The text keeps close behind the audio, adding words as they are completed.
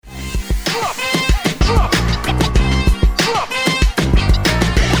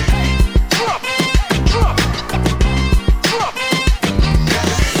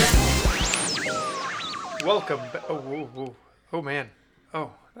Oh, man.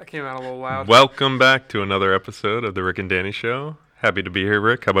 Oh, that came out a little loud. Welcome back to another episode of the Rick and Danny Show. Happy to be here,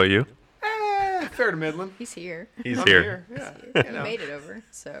 Rick. How about you? Fair to middling. He's here. He's I'm here. Yeah. He made it over,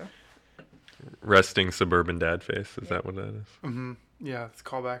 so. Resting suburban dad face. Is that what that is? Mm-hmm. Yeah, it's a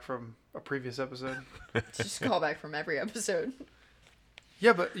callback from a previous episode. It's just a callback from every episode.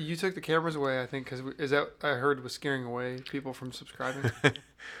 Yeah, but you took the cameras away, I think, because is that I heard was scaring away people from subscribing.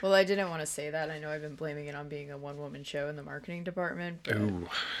 Well, I didn't want to say that. I know I've been blaming it on being a one-woman show in the marketing department. But Ooh.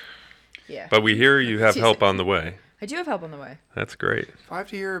 yeah. But we hear you have help on the way. I do have help on the way. That's great. If I have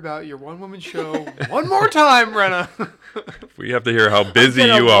to hear about your one-woman show one more time, Brenna. We have to hear how busy I'm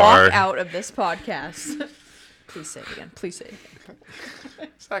gonna you walk are. out of this podcast. Please say it again. Please say it again.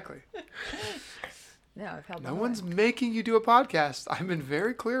 Exactly. No, I've helped. No one's making you do a podcast. I've been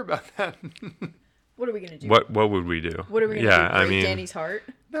very clear about that. What are we gonna do? What would we do? What are we gonna do? I Break mean, Danny's heart?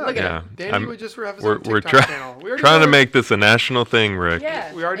 No, Look at yeah. him. Danny would just have his We're own TikTok channel. We already trying to know- make this a national thing, Rick.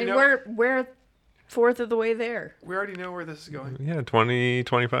 Yeah. We already and know- we're fourth of the way there. We already know where this is going. Yeah,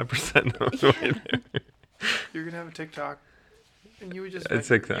 20-25% of the way there. You're gonna have a TikTok, and you would just It's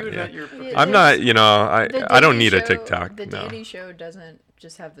vent- TikTok, you would yeah. vent your Yeah, I'm not, I The don't Danny need a show- TikTok. The No. Danny show doesn't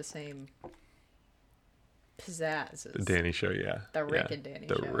just have the same pizzazz as The Danny Show, yeah. The Rick Yeah, and Danny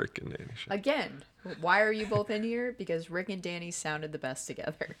the show. Rick and Danny Show. Again, why are you both in here? Because Rick and Danny sounded the best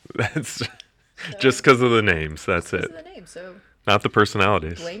together. That's just because of the names. That's Because it. of the name, so Not the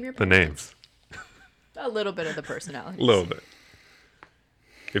personalities. Blame your the parents. names. a little bit of the personality. A little bit.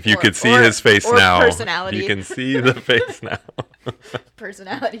 If you Or- could see or- his face or now, personality. you can see the face now.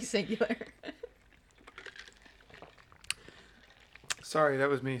 Personality singular. Sorry, that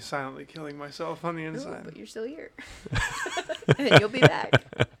was me silently killing myself on the No, inside. but you're still here. And you'll be back.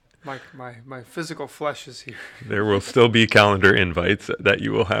 My physical flesh is here. There will still be calendar invites that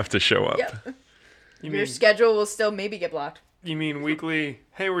you will have to show up. Yep. You Your mean schedule will still maybe get blocked. you mean weekly?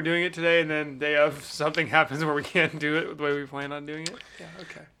 Hey, we're doing it today, and then day of something happens where we can't do it the way we plan on doing it. Yeah,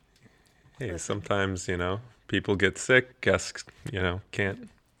 okay. Hey, sometimes, people get sick, guests, can't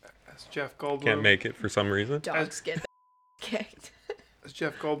As Jeff Goldblum make it for some reason. Dogs get kicked. As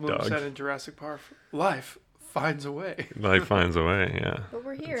Jeff Goldblum Dogs. said in Jurassic Park, life finds a way. Life finds a way, yeah. But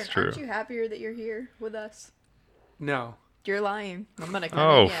we're here. That's Aren't true. you happier that you're here with us? No, You're lying. I'm gonna cut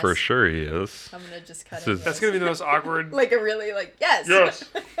Oh, in yes. for sure he is. I'm gonna just cut This in is- yes. that's gonna be the most awkward. like a really yes. Yes.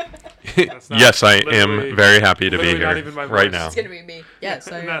 That's not Yes, I literally- am very happy to be literally not here even my right voice. now. It's gonna be me.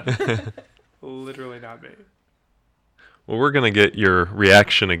 Yes, I am. Not- literally not me. Well, we're going to get your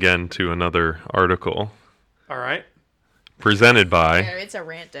reaction again to another article All right. presented by It's a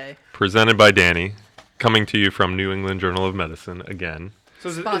rant day. Danny, coming to you from New England Journal of Medicine again. So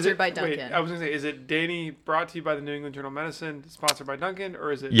is Sponsored it, by Wait, Dunkin'. I was gonna say, is it Danny brought to you by the New England Journal of Medicine, sponsored by Dunkin',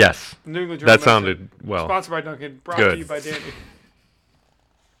 or is it Yes, New England Journal that of Medicine, sounded well, sponsored by Dunkin', brought Good. to you by Danny?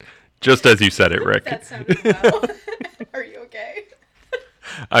 just as you said it, Rick. That sounded well. Are you okay?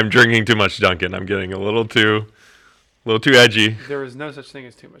 I'm drinking too much Dunkin'. I'm getting a little too edgy. There is no such thing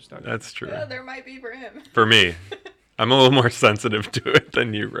as too much Dunkin'. That's true. Yeah, there might be for him. For me, I'm a little more sensitive to it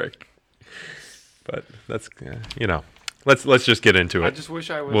than you, Rick. But that's let's just get into I it. just wish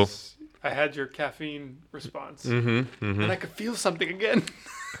I was. Well- I had your caffeine response, Mm-hmm. and I could feel something again.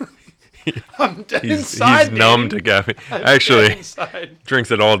 I'm dead He's inside. numb Danny. to caffeine. I'm Actually, dead inside.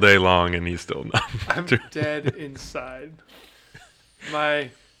 drinks it all day long, and he's still numb. I'm dead inside. My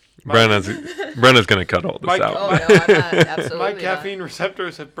Brenna's gonna cut all this Mike- out. Oh no, I'm not. Absolutely my not. caffeine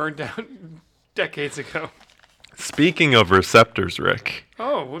receptors have burned out decades ago. Speaking of receptors, Rick,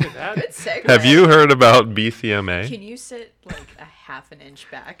 Oh, look at that. Good segue. have you heard about BCMA? Can you sit like a half an inch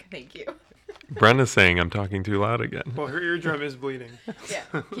back? Thank you. Brenna's saying I'm talking too loud again. Well, her eardrum is bleeding.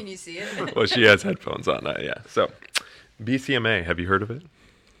 Yeah. Can you see it? Well, she has headphones on. Yeah. So, BCMA. Have you heard of it?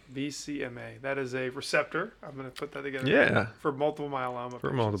 BCMA. That is a receptor. I'm going to put that together. Yeah. For multiple myeloma. For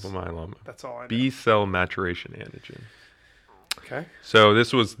patients. multiple myeloma. That's all I know. B cell maturation antigen. Okay. So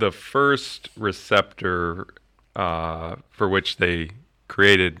this was the first receptor for which they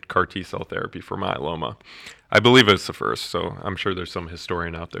created CAR T cell therapy for myeloma. I believe it's the first, so I'm sure there's some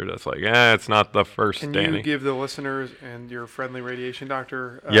historian out there that's like, it's not the first, Can Danny. you give the listeners and your friendly radiation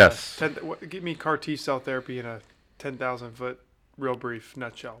doctor Yes. give me CAR T cell therapy in a 10,000 foot real brief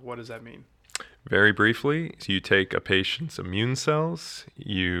nutshell. What does that mean? Very briefly, so you take a patient's immune cells,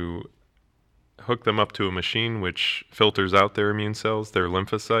 you hook them up to a machine which filters out their immune cells, their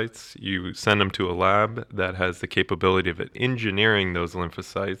lymphocytes. You send them to a lab that has the capability of engineering those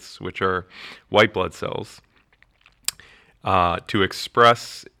lymphocytes, which are white blood cells, to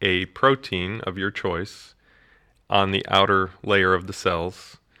express a protein of your choice on the outer layer of the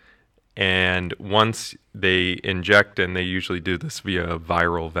cells. And once they inject, and they usually do this via a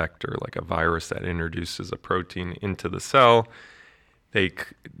viral vector, like a virus that introduces a protein into the cell, they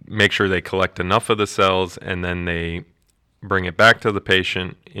make sure they collect enough of the cells, and then they bring it back to the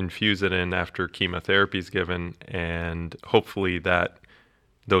patient, infuse it in after chemotherapy is given, and hopefully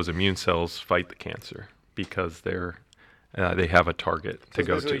those immune cells fight the cancer because they have a target to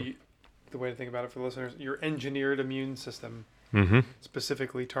go to. The way to think about it for the listeners, your engineered immune system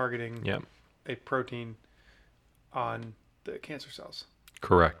specifically targeting a protein on the cancer cells.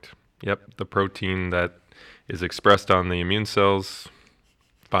 Correct. Yep. The protein that is expressed on the immune cells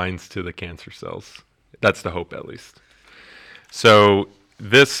binds to the cancer cells. That's the hope, at least. So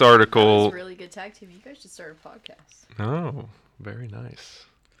this article... That was a really good tag team. You guys should start a podcast. Oh, very nice.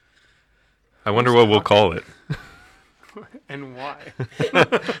 I wonder what we'll call it. And why?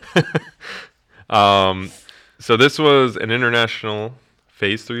 So this was an international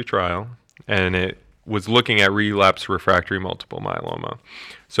phase 3 trial, and it was looking at relapse refractory multiple myeloma.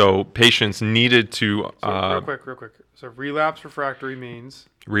 So patients needed to... real quick. So relapse refractory means...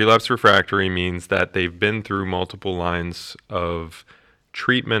 Relapse refractory means that they've been through multiple lines of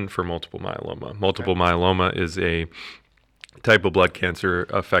treatment for multiple myeloma. Multiple myeloma is a type of blood cancer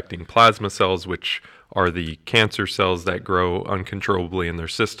affecting plasma cells, which are the cancer cells that grow uncontrollably in their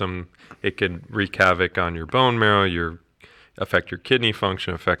system. It can wreak havoc on your bone marrow, affect your kidney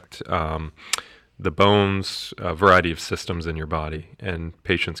function, affect the bones, a variety of systems in your body, and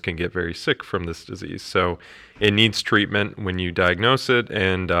patients can get very sick from this disease. So it needs treatment when you diagnose it,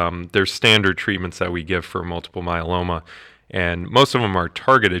 and there's standard treatments that we give for multiple myeloma, and most of them are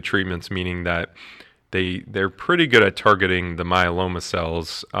targeted treatments, meaning that they're pretty good at targeting the myeloma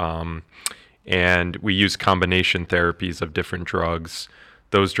cells, and we use combination therapies of different drugs.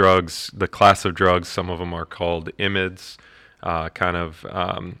 Those drugs, the class of drugs, some of them are called IMiDs,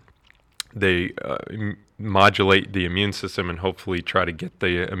 they modulate the immune system and hopefully try to get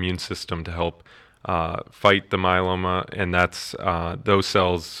the immune system to help fight the myeloma, and that's those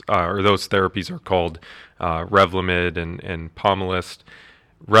cells or those therapies are called Revlimid and Pomalyst.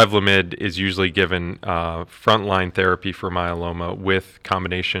 Revlimid is usually given frontline therapy for myeloma with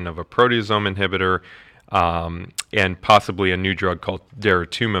combination of a proteasome inhibitor and possibly a new drug called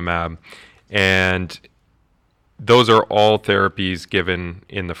daratumumab, and those are all therapies given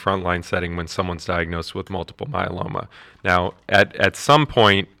in the frontline setting when someone's diagnosed with multiple myeloma. Now, at some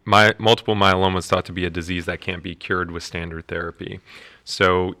point, multiple myeloma is thought to be a disease that can't be cured with standard therapy.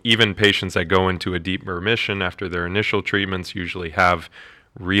 So even patients that go into a deep remission after their initial treatments usually have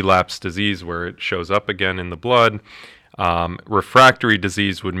relapse disease where it shows up again in the blood. Refractory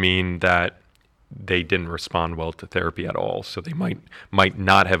disease would mean that they didn't respond well to therapy at all, so they might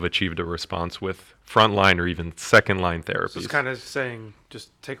not have achieved a response with frontline or even second line therapies. So it's kind of saying, just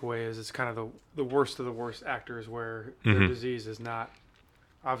takeaway is it's kind of the worst of the worst actors where the disease is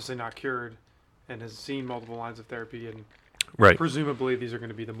obviously not cured and has seen multiple lines of therapy, and presumably these are going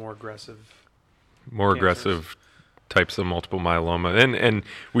to be the more aggressive types of multiple myeloma, and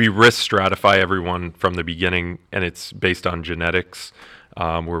we risk stratify everyone from the beginning, and it's based on genetics.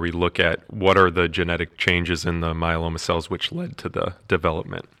 Where we look at what are the genetic changes in the myeloma cells which led to the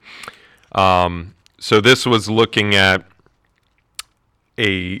development. So this was looking at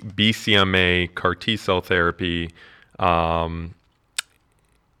a BCMA CAR T cell therapy, and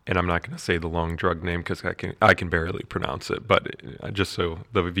I'm not going to say the long drug name because I can barely pronounce it, but just so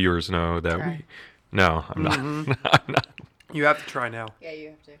the viewers know that No, I'm not. I'm not. You have to try now. Yeah, you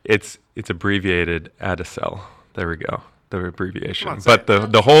have to. It's abbreviated Adacel. There we go. The abbreviation. But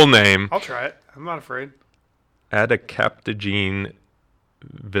the whole name. I'll try it. I'm not afraid. Adacaptogene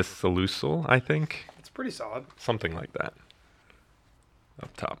visalucil, I think. It's pretty solid. Something like that.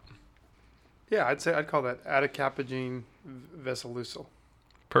 Up top. Yeah, I'd call that adacaptogene visalucil.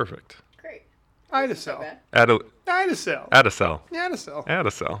 Perfect. Great. Idacel. Adacel. Adacel.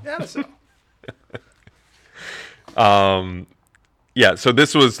 Adacel. Yeah, so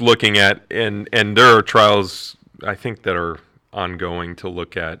this was looking at, and there are trials, I think, that are ongoing to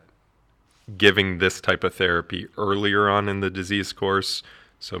look at giving this type of therapy earlier on in the disease course,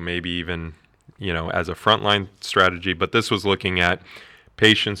 so maybe even, as a frontline strategy. But this was looking at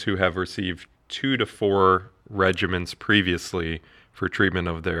patients who have received 2 to 4 regimens previously for treatment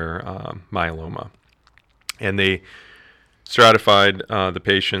of their myeloma. And they stratified the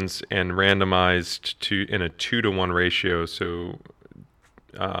patients and randomized in a 2-to-1 ratio, so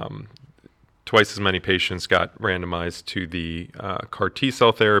twice as many patients got randomized to the CAR T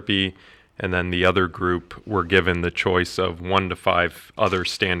cell therapy and then the other group were given the choice of 1 to 5 other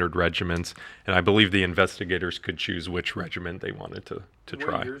standard regimens, and I believe the investigators could choose which regimen they wanted to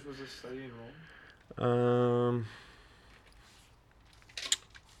try. What years was this study enrolled?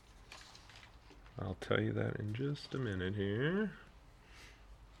 I'll tell you that in just a minute here.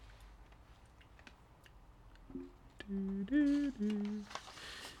 Turn your mic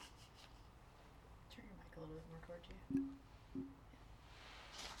a little bit more towards you.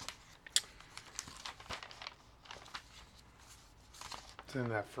 It's in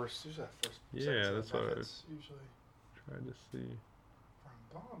that first. There's that first. Yeah, that's what I was usually trying to see. From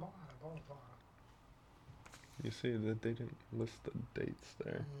blah blah blah blah. You see that they didn't list the dates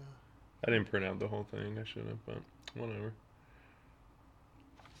there. Yeah. I didn't print out the whole thing. I should have, but whatever.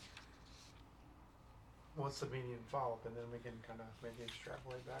 What's the median follow-up, and then we can kind of maybe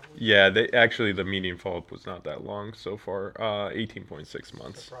extrapolate backwards? Yeah, the median follow-up was not that long so far. 18.6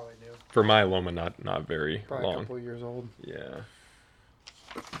 months. So probably new. For myeloma, not very Probably long. a couple of years old. Yeah.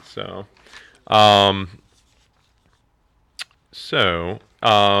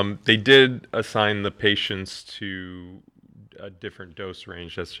 They did assign the patients to a different dose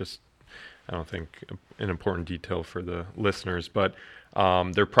range. That's just, I don't think, an important detail for the listeners, but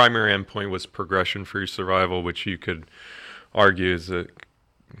their primary endpoint was progression-free survival, which you could argue is a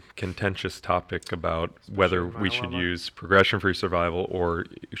contentious topic about whether we should use progression-free survival or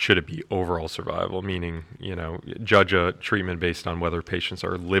should it be overall survival, meaning, judge a treatment based on whether patients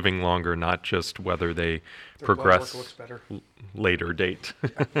are living longer, not just whether they progress blood work looks better. Later date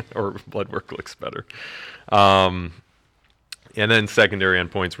or blood work looks better. And then secondary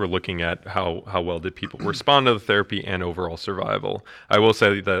endpoints, we're looking at how well did people respond to the therapy and overall survival. I will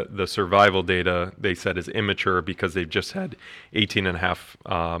say that the survival data, they said, is immature because they've just had 18 and a half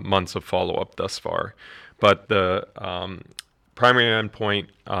months of follow-up thus far. But the primary endpoint,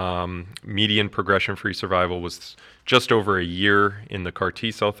 median progression-free survival was just over a year in the CAR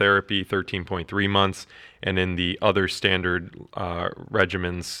T-cell therapy, 13.3 months. And in the other standard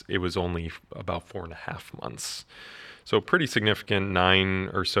regimens, it was only about 4.5 months. So pretty significant 9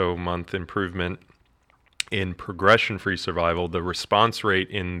 or so month improvement in progression-free survival. The response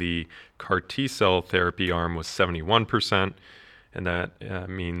rate in the CAR T-cell therapy arm was 71%, and that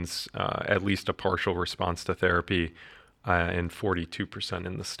means at least a partial response to therapy, and 42%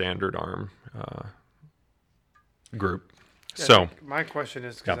 in the standard arm group. Yeah, so my question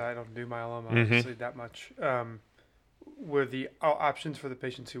is, because I don't do myeloma obviously that much, were the options for the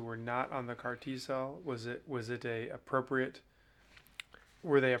patients who were not on the CAR T cell, was it were they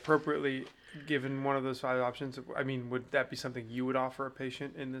appropriately given one of those 5 options? I mean, would that be something you would offer a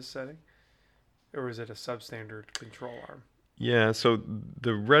patient in this setting, or is it a substandard control arm? Yeah, so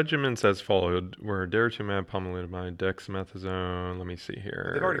the regimens as followed were daratumumab, pomalidomide, dexamethasone. Let me see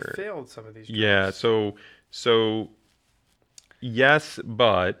here. They've already failed some of these drugs. Yeah, so yes,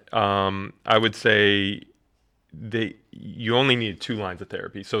 but I would say you only need 2 lines of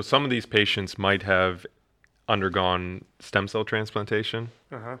therapy. So some of these patients might have undergone stem cell transplantation,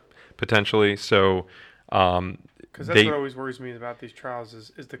 potentially. So because that's what always worries me about these trials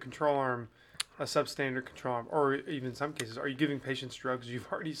is the control arm a substandard control arm, or even in some cases, are you giving patients drugs you've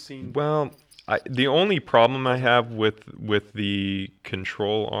already seen? Well, the only problem I have with the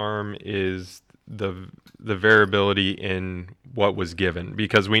control arm is the variability in what was given,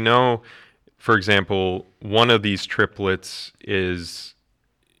 because we know, for example, one of these triplets is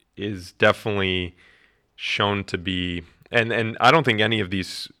definitely shown to be, and I don't think any of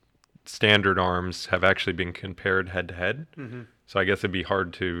these standard arms have actually been compared head to head. So I guess it'd be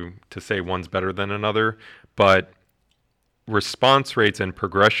hard to say one's better than another, but response rates and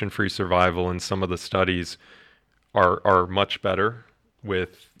progression-free survival in some of the studies are much better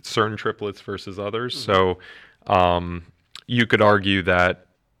with certain triplets versus others. So you could argue that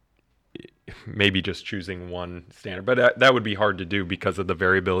maybe just choosing one standard, but that would be hard to do because of the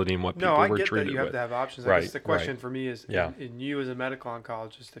variability in what people were treated with. No, I get that you have to have options. I guess the question for me is, in you as a medical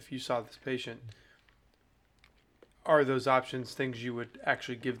oncologist, if you saw this patient, are those options things you would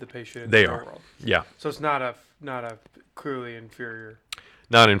actually give the patient in the real world? Yeah. So it's not a clearly inferior.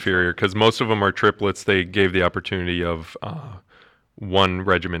 Not inferior, because most of them are triplets. They gave the opportunity of one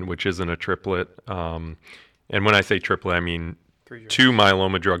regimen, which isn't a triplet. And when I say triplet, I mean 2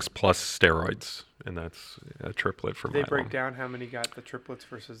 myeloma drugs plus steroids, and that's a triplet for myeloma. Did they break down how many got the triplets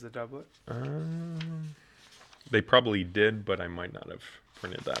versus the doublet? They probably did, but I might not have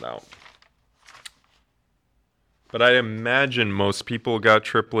printed that out. But I imagine most people got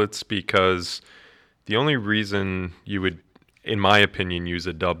triplets because the only reason you would, in my opinion, use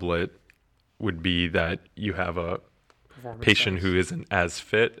a doublet would be that you have a patient who isn't as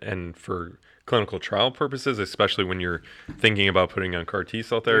fit. And for clinical trial purposes, especially when you're thinking about putting on CAR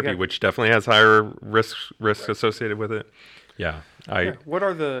T-cell therapy, which definitely has higher risk associated with it. Yeah. What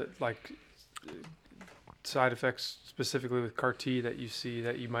are the side effects specifically with CAR T that you see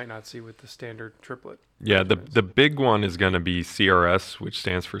that you might not see with the standard triplet? Yeah, the big one is going to be CRS, which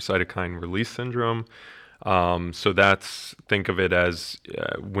stands for cytokine release syndrome. So think of it as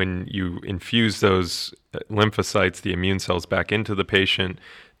when you infuse those lymphocytes, the immune cells, back into the patient,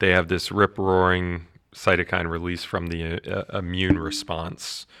 they have this rip-roaring cytokine release from the immune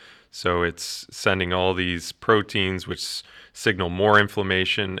response. So it's sending all these proteins which signal more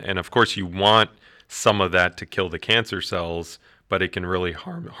inflammation. And of course, you want some of that to kill the cancer cells, but it can really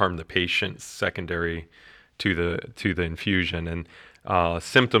harm the patient secondary to the infusion. And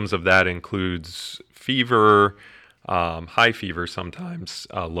symptoms of that includes fever, high fever sometimes,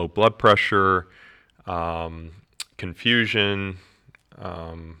 low blood pressure, confusion,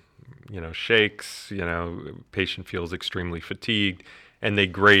 shakes, patient feels extremely fatigued, and they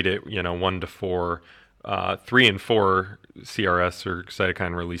grade it, 1 to 4. 3 and 4 CRS or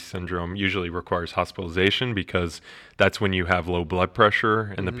cytokine release syndrome usually requires hospitalization because that's when you have low blood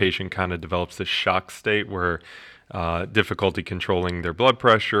pressure and the patient kind of develops this shock state where difficulty controlling their blood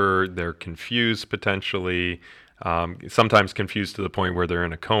pressure, they're confused potentially, sometimes confused to the point where they're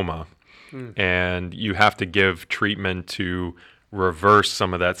in a coma. And you have to give treatment to reverse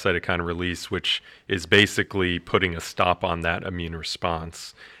some of that cytokine release, which is basically putting a stop on that immune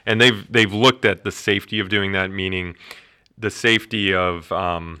response. And they've looked at the safety of doing that, meaning the safety of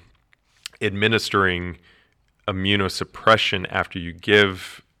administering immunosuppression after you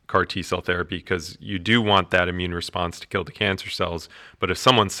give CAR T-cell therapy, because you do want that immune response to kill the cancer cells. But if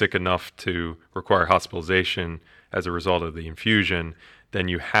someone's sick enough to require hospitalization as a result of the infusion, then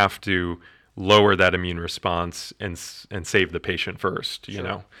you have to lower that immune response and save the patient first, you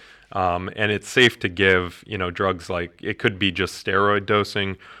know. And it's safe to give, drugs like, it could be just steroid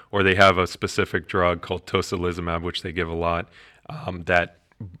dosing, or they have a specific drug called tocilizumab, which they give a lot, that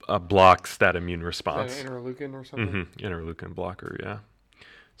blocks that immune response. Is that an interleukin or something? Interleukin blocker, yeah.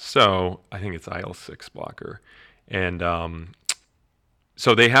 So I think it's IL-6 blocker. And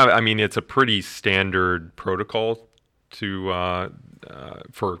so they have, it's a pretty standard protocol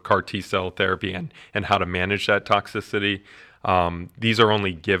for CAR T-cell therapy and how to manage that toxicity. These are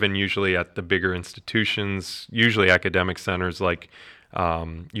only given usually at the bigger institutions, usually academic centers like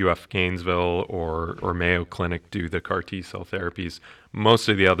UF Gainesville or Mayo Clinic do the CAR T-cell therapies. Most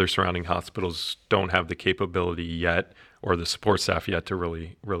of the other surrounding hospitals don't have the capability yet or the support staff yet to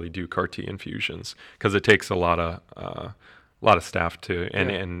really do CAR T infusions, because it takes a lot of staff to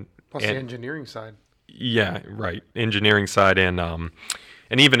and plus the engineering side. Yeah, right. Engineering side and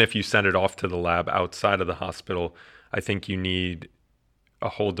even if you send it off to the lab outside of the hospital, I think you need a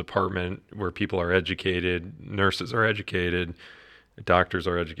whole department where people are educated, nurses are educated, doctors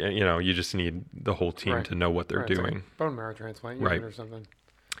are educated. You just need the whole team to know what they're doing. Like bone marrow transplant, or something.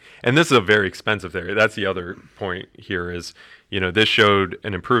 And this is a very expensive therapy. That's the other point here is, this showed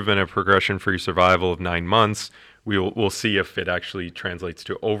an improvement of progression-free survival of 9 months. We'll see if it actually translates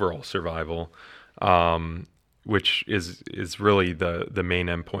to overall survival. Which is really the main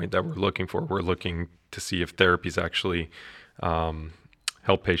endpoint that we're looking for. We're looking to see if therapies actually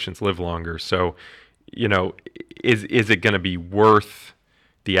help patients live longer. So, is it going to be worth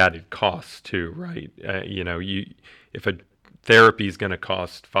the added cost too, right? If a therapy is going to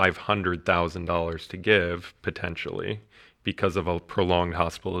cost $500,000 to give potentially because of a prolonged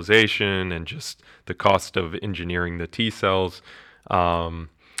hospitalization and just the cost of engineering the T cells,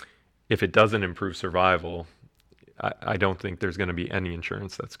 if it doesn't improve survival, I don't think there's going to be any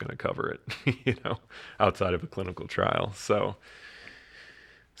insurance that's going to cover it, outside of a clinical trial. So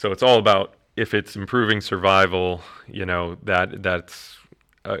it's all about, if it's improving survival, that's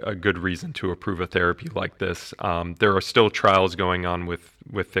a good reason to approve a therapy like this. There are still trials going on with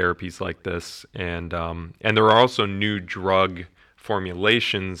therapies like this, and there are also new drug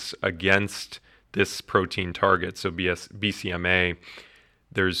formulations against this protein target, so BCMA.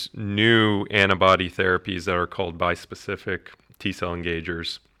 There's new antibody therapies that are called bispecific T-cell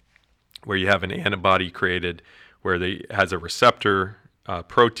engagers, where you have an antibody created where they has a receptor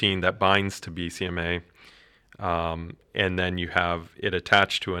protein that binds to BCMA, and then you have it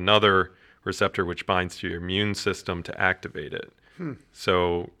attached to another receptor which binds to your immune system to activate it.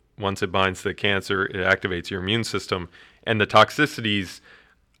 So once it binds to the cancer, it activates your immune system, and the toxicities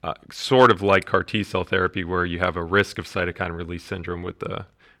sort of like CAR T-cell therapy, where you have a risk of cytokine release syndrome with the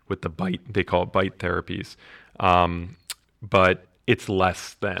BiTE. They call it BiTE therapies. But it's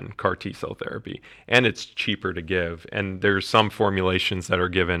less than CAR T-cell therapy, and it's cheaper to give. And there's some formulations that are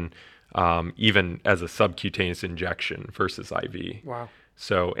given even as a subcutaneous injection versus IV. Wow.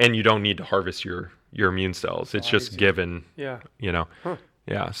 So, and you don't need to harvest your immune cells. It's just given, Huh.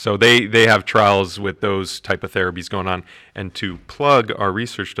 Yeah. So they have trials with those type of therapies going on. And to plug our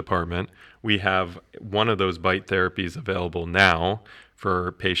research department, we have one of those BiTE therapies available now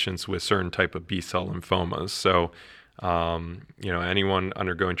for patients with certain type of B-cell lymphomas. So, anyone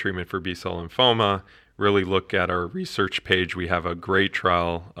undergoing treatment for B-cell lymphoma, really look at our research page. We have a great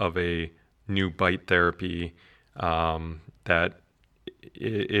trial of a new BiTE therapy that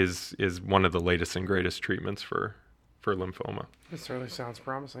is one of the latest and greatest treatments for lymphoma. It certainly sounds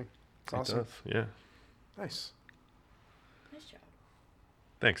promising. It's awesome. It does, yeah. Nice. Nice job.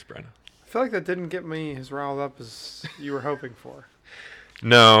 Thanks, Brenna. I feel like that didn't get me as riled up as you were hoping for.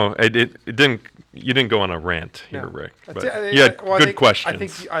 No, it didn't. You didn't go on a rant here, Rick. But you had good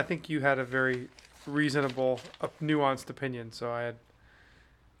questions. I think you had a very reasonable, nuanced opinion. So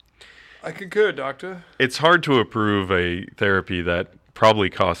I concur, Doctor. It's hard to approve a therapy that probably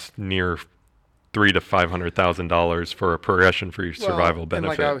costs near $300,000 to $500,000 for a progression-free survival benefit.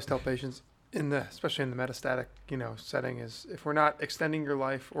 And like I always tell patients, especially in the metastatic setting, is if we're not extending your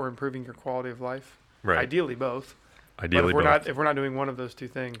life or improving your quality of life, ideally both. But if we're not doing one of those two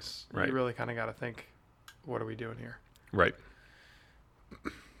things, you really kind of got to think, what are we doing here? Right.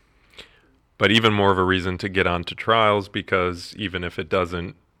 But even more of a reason to get onto trials, because even if it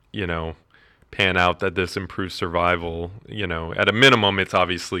doesn't, pan out that this improves survival, at a minimum, it's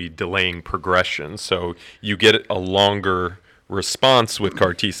obviously delaying progression. So you get a longer response with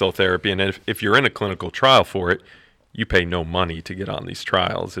CAR T-cell therapy. And if you're in a clinical trial for it, you pay no money to get on these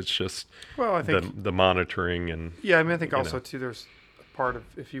trials. It's just I think the monitoring and... Yeah, I think also, too, there's a part of,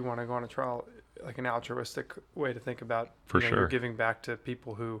 if you want to go on a trial, like an altruistic way to think about you're giving back to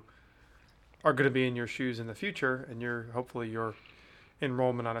people who are going to be in your shoes in the future, and hopefully your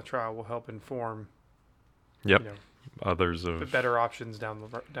enrollment on a trial will help inform others of the better options down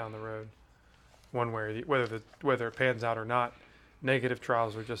the road. One way, whether it pans out or not, negative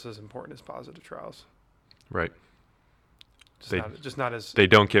trials are just as important as positive trials. Right. Just not as they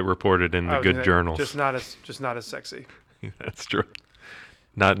don't get reported in the good journals. Just not as sexy. That's true.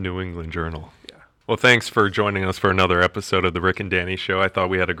 Not New England Journal. Yeah. Well, thanks for joining us for another episode of the Rick and Danny Show. I thought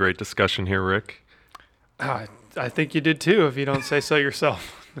we had a great discussion here, Rick. I think you did too, if you don't say so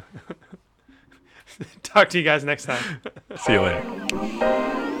yourself. Talk to you guys next time. See you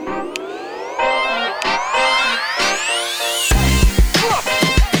later.